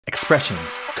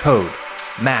expressions, code,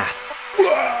 math.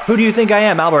 Who do you think I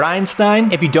am, Albert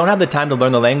Einstein? If you don't have the time to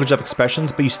learn the language of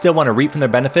expressions, but you still want to reap from their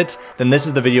benefits, then this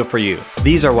is the video for you.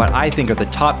 These are what I think are the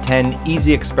top 10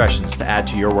 easy expressions to add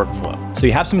to your workflow. So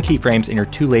you have some keyframes and you're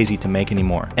too lazy to make any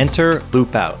more. Enter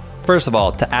loop out. First of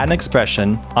all, to add an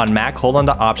expression, on Mac, hold on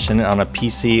the Option, and on a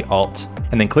PC, Alt,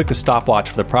 and then click the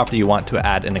stopwatch for the property you want to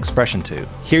add an expression to.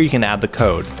 Here you can add the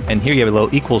code, and here you have a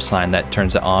little equal sign that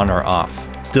turns it on or off.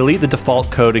 Delete the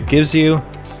default code it gives you,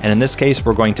 and in this case,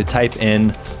 we're going to type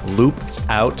in loop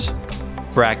out,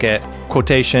 bracket,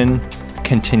 quotation,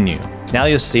 continue. Now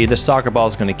you'll see the soccer ball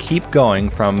is going to keep going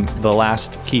from the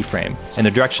last keyframe in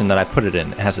the direction that I put it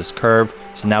in. It has this curve,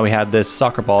 so now we have this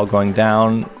soccer ball going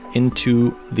down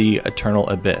into the eternal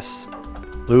abyss.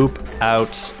 Loop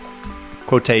out,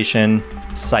 quotation,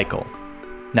 cycle.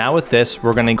 Now with this,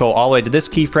 we're going to go all the way to this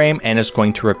keyframe and it's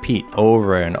going to repeat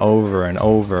over and over and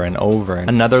over and over.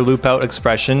 Another loop out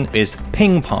expression is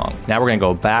ping pong. Now we're going to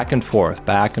go back and forth,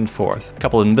 back and forth. A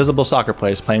couple of invisible soccer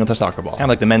players playing with a soccer ball. Kind of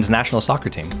like the men's national soccer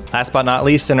team. Last but not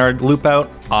least in our loop out,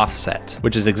 offset,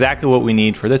 which is exactly what we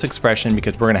need for this expression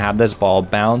because we're going to have this ball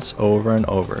bounce over and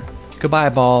over. Goodbye,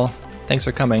 ball. Thanks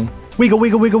for coming. Wiggle,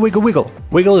 wiggle, wiggle, wiggle, wiggle.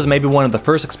 Wiggle is maybe one of the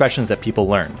first expressions that people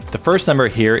learn. The first number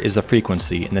here is the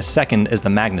frequency, and the second is the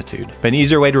magnitude. But an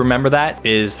easier way to remember that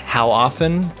is how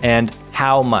often and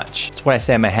how much. It's what I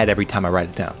say in my head every time I write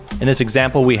it down. In this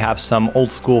example, we have some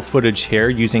old school footage here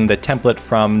using the template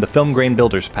from the Film Grain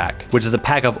Builders Pack, which is a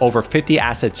pack of over 50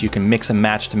 assets you can mix and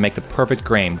match to make the perfect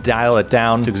grain. Dial it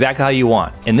down to exactly how you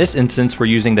want. In this instance, we're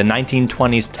using the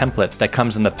 1920s template that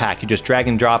comes in the pack. You just drag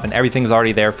and drop and everything's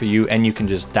already there for you, and you can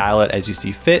just dial it as you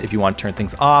see fit if you want to turn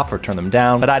things off or turn them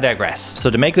down, but I digress. So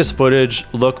to make this footage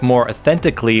look more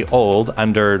authentically old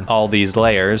under all these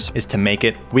layers is to make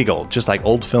it wiggle, just like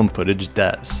old film footage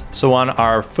does. So on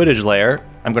our footage layer,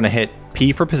 I'm going to hit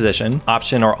P for position,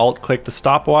 Option or Alt click the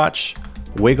stopwatch,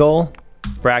 wiggle,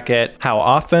 bracket, how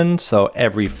often, so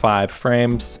every 5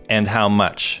 frames, and how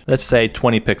much. Let's say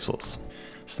 20 pixels.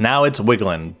 So now it's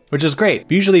wiggling, which is great.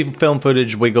 Usually film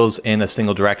footage wiggles in a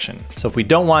single direction. So if we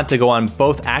don't want to go on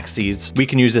both axes, we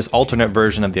can use this alternate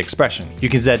version of the expression. You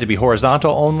can set it to be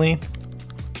horizontal only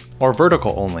or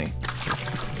vertical only.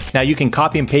 Now you can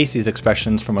copy and paste these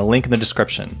expressions from a link in the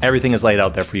description. Everything is laid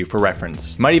out there for you for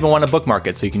reference. You might even want to bookmark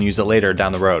it so you can use it later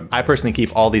down the road. I personally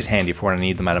keep all these handy for when I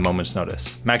need them at a moment's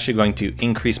notice. I'm actually going to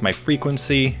increase my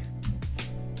frequency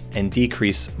and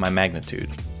decrease my magnitude.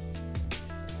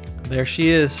 There she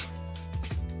is.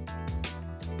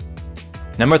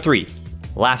 Number 3,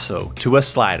 lasso to a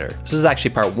slider. This is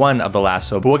actually part 1 of the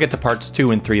lasso, but we'll get to parts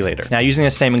 2 and 3 later. Now using the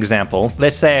same example,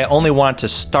 let's say I only want to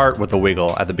start with a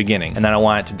wiggle at the beginning and then I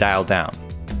want it to dial down.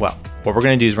 Well, what we're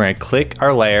going to do is we're going to click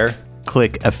our layer,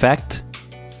 click Effect,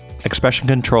 Expression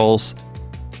Controls,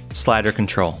 Slider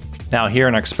Control. Now here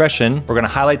in our expression, we're going to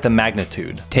highlight the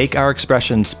magnitude. Take our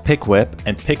expression's pick whip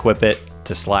and pick whip it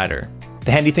to slider. The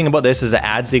handy thing about this is it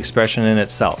adds the expression in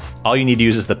itself. All you need to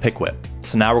use is the pick whip.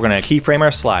 So now we're going to keyframe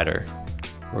our slider.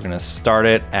 We're going to start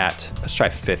it at, let's try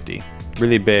 50,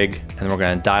 really big, and then we're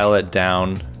going to dial it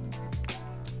down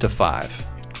to 5.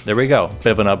 There we go, bit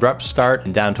of an abrupt start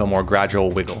and down to a more gradual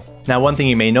wiggle. Now one thing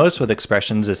you may notice with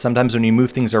expressions is sometimes when you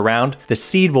move things around, the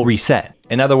seed will reset.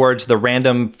 In other words, the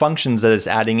random functions that it's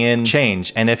adding in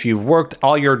change, and if you've worked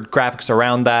all your graphics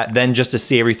around that, then just to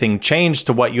see everything change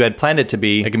to what you had planned it to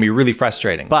be, it can be really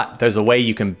frustrating. But there's a way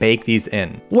you can bake these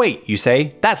in. Wait, you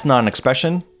say, that's not an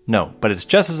expression? No, but it's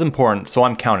just as important, so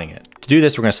I'm counting it. To do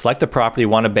this, we're going to select the property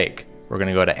we want to bake. We're going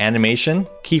to go to Animation,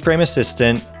 Keyframe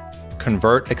Assistant,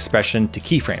 Convert Expression to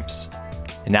Keyframes.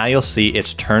 And now you'll see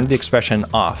it's turned the expression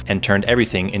off and turned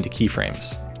everything into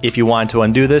keyframes. If you want to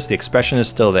undo this, the expression is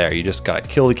still there. You just gotta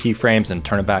kill the keyframes and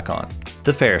turn it back on.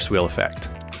 The Ferris wheel effect.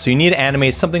 So you need to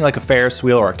animate something like a Ferris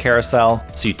wheel or a carousel.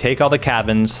 So you take all the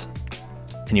cabins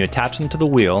and you attach them to the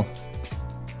wheel.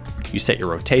 You set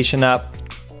your rotation up,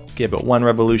 give it 1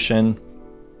 revolution,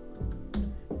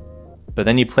 but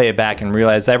then you play it back and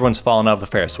realize everyone's fallen off the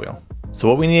Ferris wheel. So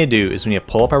what we need to do is we need to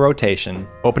pull up our rotation,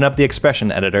 open up the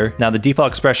expression editor. Now the default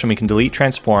expression we can delete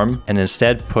transform and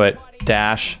instead put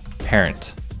dash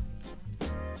parent.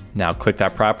 Now click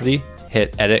that property,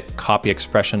 hit edit, copy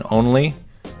expression only,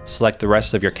 select the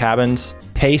rest of your cabins,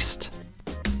 paste.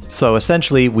 So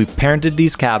essentially we've parented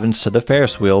these cabins to the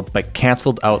Ferris wheel but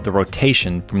canceled out the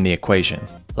rotation from the equation.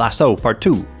 Lasso part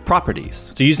 2,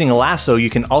 properties. So using a lasso, you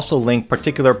can also link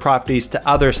particular properties to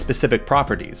other specific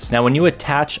properties. Now when you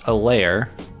attach a layer,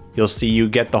 you'll see you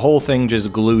get the whole thing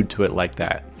just glued to it like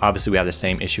that. Obviously we have the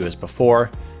same issue as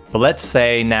before, but let's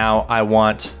say now I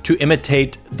want to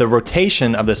imitate the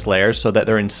rotation of this layer so that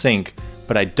they're in sync,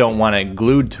 but I don't want it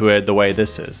glued to it the way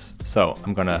this is. So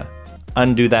I'm gonna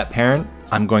undo that parent.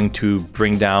 I'm going to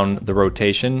bring down the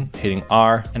rotation, hitting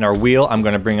R, and our wheel, I'm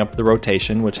gonna bring up the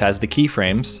rotation, which has the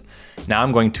keyframes. Now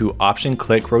I'm going to option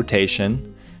click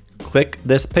rotation, click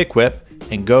this pick whip,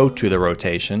 and go to the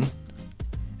rotation.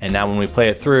 And now when we play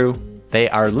it through, they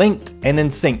are linked and in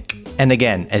sync. And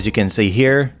again, as you can see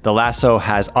here, the lasso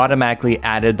has automatically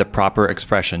added the proper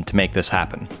expression to make this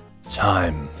happen.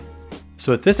 Time.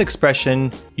 So with this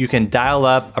expression, you can dial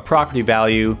up a property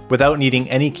value without needing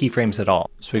any keyframes at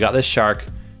all. So we got this shark,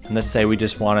 and let's say we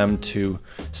just want him to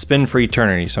spin for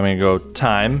eternity. So I'm gonna go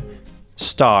time,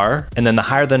 star, and then the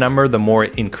higher the number, the more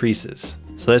it increases.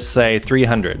 So let's say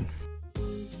 300.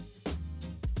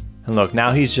 And look,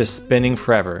 now he's just spinning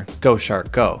forever. Go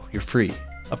shark, go, you're free.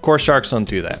 Of course, sharks don't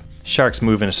do that. Sharks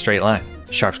move in a straight line.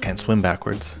 Sharks can't swim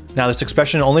backwards. Now this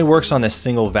expression only works on this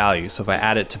single value. So if I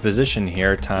add it to position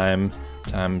here, time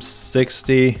times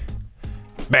 60,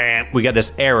 bam, we get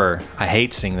this error. I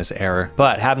hate seeing this error,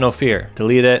 but have no fear.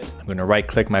 Delete it. I'm gonna right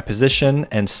click my position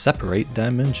and separate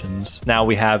dimensions. Now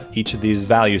we have each of these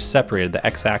values separated, the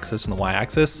x-axis and the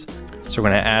y-axis. So we're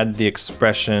gonna add the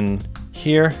expression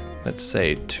here. Let's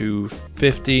say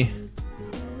 250.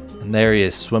 And there he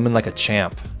is, swimming like a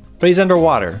champ. But he's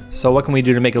underwater, so what can we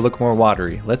do to make it look more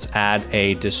watery? Let's add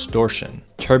a distortion.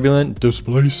 Turbulent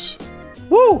displace.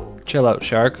 Woo! Chill out,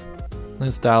 shark.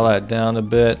 Let's dial that down a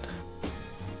bit.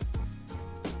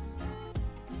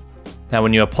 Now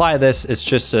when you apply this, it's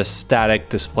just a static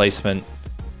displacement.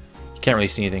 You can't really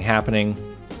see anything happening.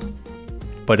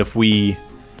 But if we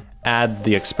add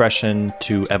the expression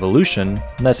to evolution,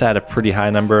 let's add a pretty high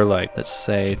number, like let's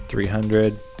say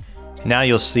 300. Now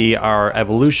you'll see our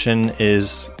evolution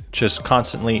is just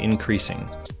constantly increasing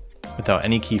without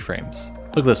any keyframes.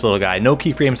 Look at this little guy, no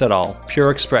keyframes at all,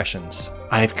 pure expressions.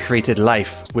 I have created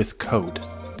life with code.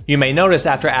 You may notice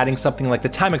after adding something like the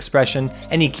time expression,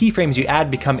 any keyframes you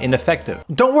add become ineffective.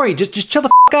 Don't worry, just chill the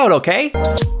f out, okay?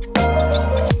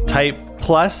 Type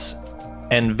plus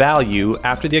and value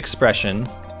after the expression.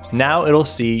 Now it'll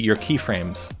see your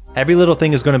keyframes. Every little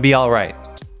thing is gonna be all right.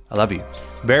 I love you.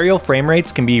 Variable frame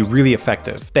rates can be really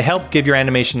effective. They help give your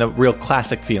animation a real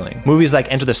classic feeling. Movies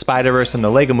like Enter the Spider-Verse and the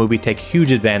Lego Movie take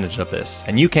huge advantage of this,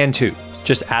 and you can too.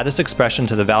 Just add this expression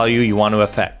to the value you want to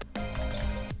affect.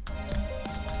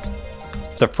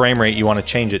 The frame rate you want to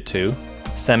change it to,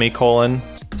 semicolon,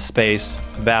 space,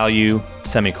 value,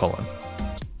 semicolon.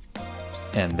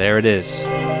 And there it is.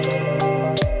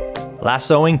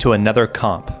 Lassoing to another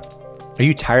comp. Are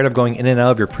you tired of going in and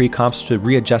out of your pre-comps to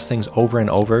readjust things over and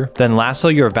over? Then lasso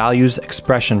your values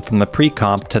expression from the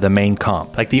pre-comp to the main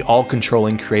comp, like the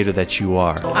all-controlling creator that you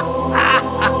are.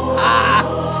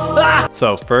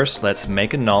 So first, let's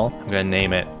make a null. I'm gonna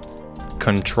name it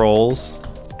controls.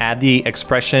 Add the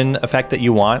expression effect that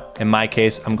you want. In my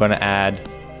case, I'm gonna add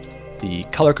the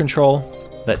color control.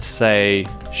 Let's say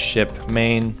ship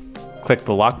main. Click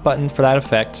the lock button for that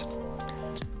effect.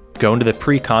 Go into the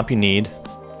pre-comp you need.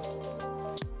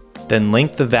 Then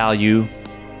link the value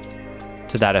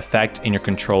to that effect in your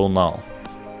control null.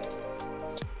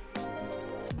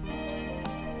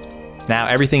 Now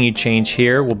everything you change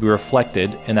here will be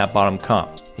reflected in that bottom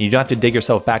comp. You don't have to dig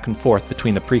yourself back and forth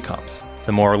between the pre-comps.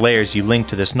 The more layers you link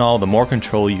to this null, the more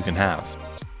control you can have.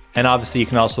 And obviously you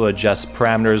can also adjust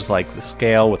parameters like the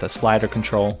scale with a slider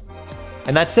control.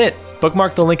 And that's it.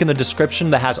 Bookmark the link in the description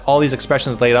that has all these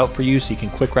expressions laid out for you so you can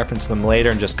quick reference them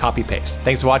later and just copy paste.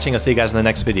 Thanks for watching. I'll see you guys in the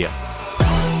next video.